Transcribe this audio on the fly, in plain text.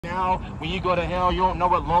Now, when you go to hell, you don't know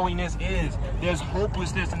what loneliness is. There's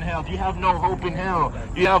hopelessness in hell. You have no hope in hell.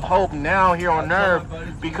 You have hope now here on earth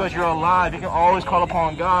because you're alive. You can always call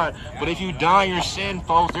upon God. But if you die in your sin,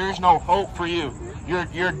 folks, there's no hope for you.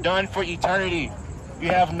 You're done for eternity. You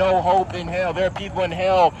have no hope in hell. There are people in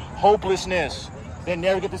hell, hopelessness. They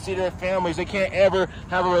never get to see their families. They can't ever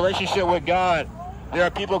have a relationship with God. There are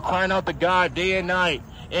people crying out to God day and night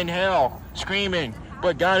in hell, screaming.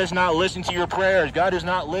 But God does not listen to your prayers. God does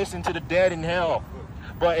not listen to the dead in hell.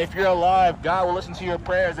 But if you're alive, God will listen to your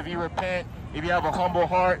prayers if you repent, if you have a humble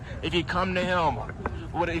heart, if you come to Him.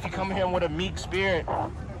 If you come to Him with a meek spirit,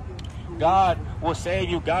 God will save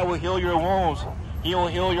you. God will heal your wounds. He will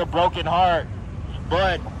heal your broken heart.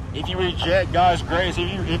 But if you reject God's grace,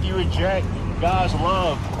 if you reject God's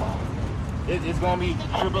love, it's going to be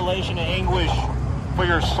tribulation and anguish for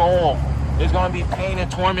your soul. It's going to be pain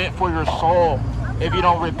and torment for your soul if you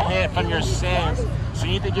don't repent from your sins. So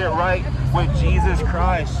you need to get right with Jesus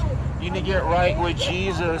Christ. You need to get right with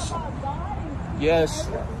Jesus. Yes.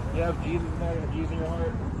 You have Jesus in your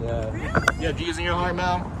heart? Yeah. You have Jesus in your heart,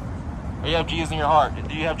 ma'am? Or you have Jesus in your heart?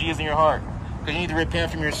 Do you have Jesus in your heart? Because you need to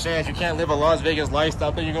repent from your sins. You can't live a Las Vegas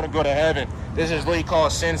lifestyle, then you're going to go to heaven. This is literally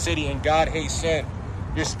called Sin City, and God hates sin.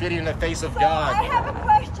 You're spitting in the face of God. I have a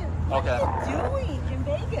question. Okay. What are you doing in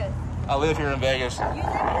Vegas? I live here in Vegas. You live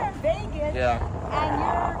here in Vegas? Yeah.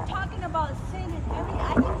 And you're talking about sin and everything.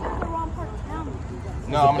 I think you're in the wrong part of town.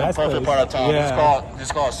 No, I'm in the perfect part of town. Yeah.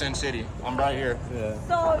 It's called Sin City. I'm right here. Yeah.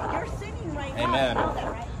 So you're sinning right now. Amen. You know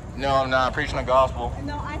that, right? No, I'm not. I'm preaching the gospel.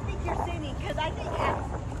 No, I think you're sinning because I think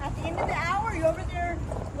at the end of the hour, you're over there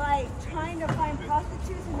like trying to find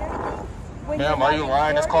prostitutes and everything. Ma'am, are you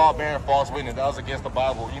lying? It's called bearing false witness. That was against the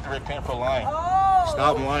Bible. You need to repent for lying. Oh,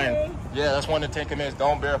 Stop okay. lying. Yeah, that's one of the 10 commandments.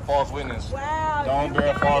 Don't bear false witness. Wow. Don't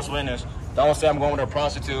bear false witness. Don't say I'm going with a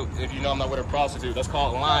prostitute if you know I'm not with a prostitute. That's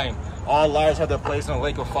called lying. All liars have their place in a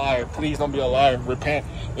lake of fire. Please don't be a liar. Repent.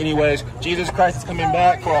 Anyways, Jesus Christ is coming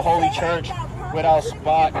back for a holy church without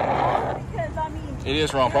spot. Because, I mean, It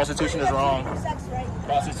is wrong. Prostitution is wrong. Sex, right?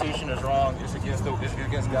 Prostitution is wrong. It's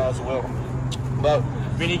against God's will. But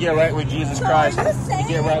we need to get right with Jesus Christ. You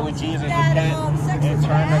get right with Jesus. Repent and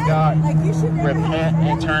turn to God. Like you should never Repent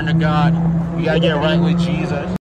and turn to God. You gotta get right with Jesus.